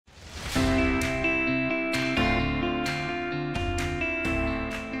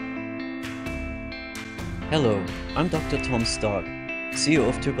Hello, I'm Dr. Tom Stark, CEO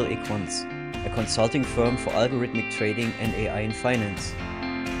of AAA Quants, a consulting firm for algorithmic trading and AI in finance.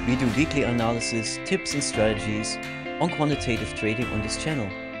 We do weekly analysis, tips and strategies on quantitative trading on this channel.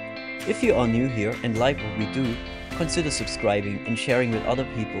 If you are new here and like what we do, consider subscribing and sharing with other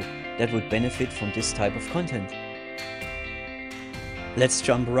people that would benefit from this type of content. Let's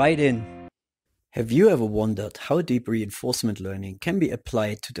jump right in. Have you ever wondered how deep reinforcement learning can be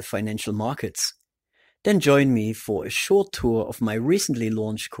applied to the financial markets? Then join me for a short tour of my recently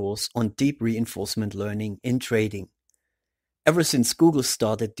launched course on deep reinforcement learning in trading. Ever since Google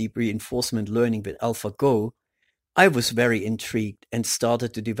started deep reinforcement learning with AlphaGo, I was very intrigued and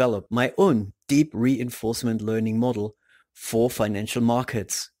started to develop my own deep reinforcement learning model for financial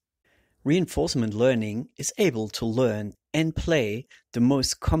markets. Reinforcement learning is able to learn and play the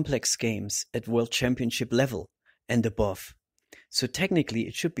most complex games at World Championship level and above. So technically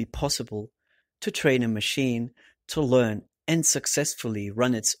it should be possible to train a machine to learn and successfully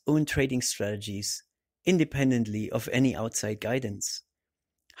run its own trading strategies independently of any outside guidance.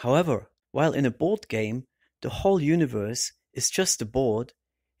 However, while in a board game, the whole universe is just a board,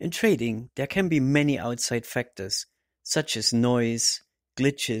 in trading there can be many outside factors such as noise,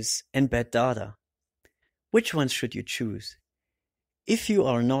 glitches and bad data. Which ones should you choose? If you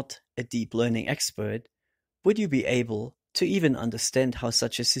are not a deep learning expert, would you be able to even understand how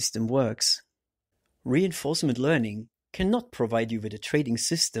such a system works? Reinforcement learning cannot provide you with a trading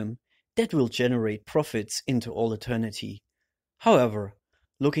system that will generate profits into all eternity. However,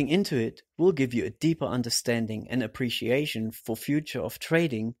 looking into it will give you a deeper understanding and appreciation for future of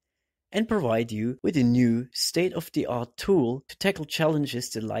trading and provide you with a new state-of-the-art tool to tackle challenges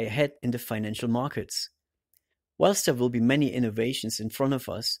that lie ahead in the financial markets. Whilst there will be many innovations in front of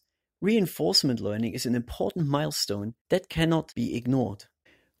us, reinforcement learning is an important milestone that cannot be ignored.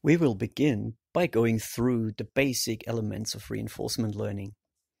 We will begin by going through the basic elements of reinforcement learning.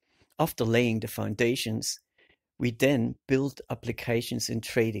 After laying the foundations, we then build applications in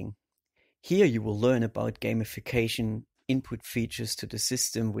trading. Here you will learn about gamification, input features to the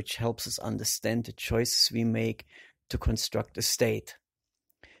system which helps us understand the choices we make to construct a state.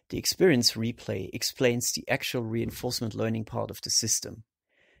 The experience replay explains the actual reinforcement learning part of the system.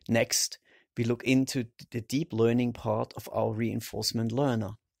 Next, we look into the deep learning part of our reinforcement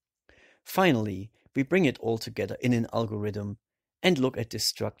learner. Finally, we bring it all together in an algorithm and look at the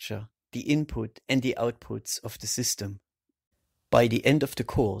structure, the input and the outputs of the system. By the end of the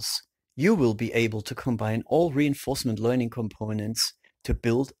course, you will be able to combine all reinforcement learning components to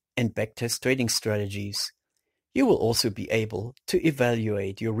build and backtest trading strategies. You will also be able to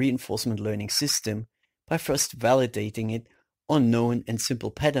evaluate your reinforcement learning system by first validating it on known and simple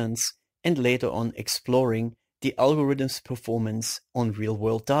patterns and later on exploring the algorithm's performance on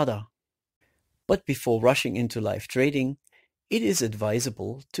real-world data. But before rushing into live trading, it is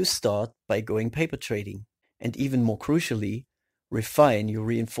advisable to start by going paper trading, and even more crucially, refine your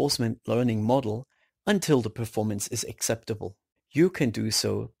reinforcement learning model until the performance is acceptable. You can do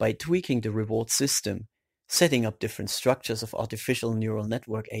so by tweaking the reward system, setting up different structures of artificial neural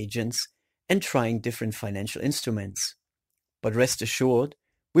network agents, and trying different financial instruments. But rest assured,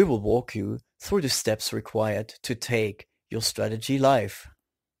 we will walk you through the steps required to take your strategy live.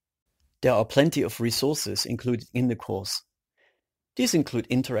 There are plenty of resources included in the course. These include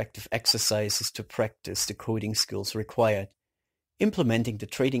interactive exercises to practice the coding skills required, implementing the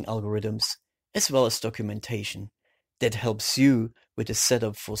trading algorithms, as well as documentation that helps you with the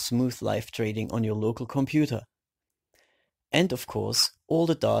setup for smooth live trading on your local computer. And of course, all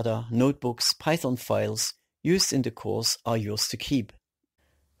the data, notebooks, Python files used in the course are yours to keep.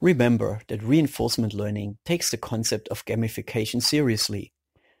 Remember that reinforcement learning takes the concept of gamification seriously.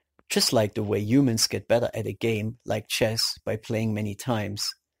 Just like the way humans get better at a game like chess by playing many times.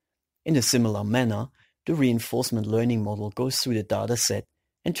 In a similar manner, the reinforcement learning model goes through the dataset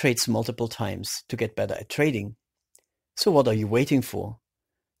and trades multiple times to get better at trading. So what are you waiting for?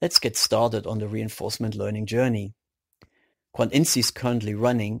 Let's get started on the reinforcement learning journey. QuantInsi is currently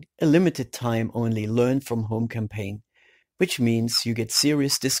running a limited time only Learn from Home campaign, which means you get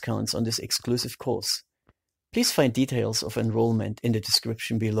serious discounts on this exclusive course. Please find details of enrollment in the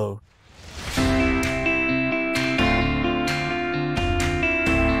description below.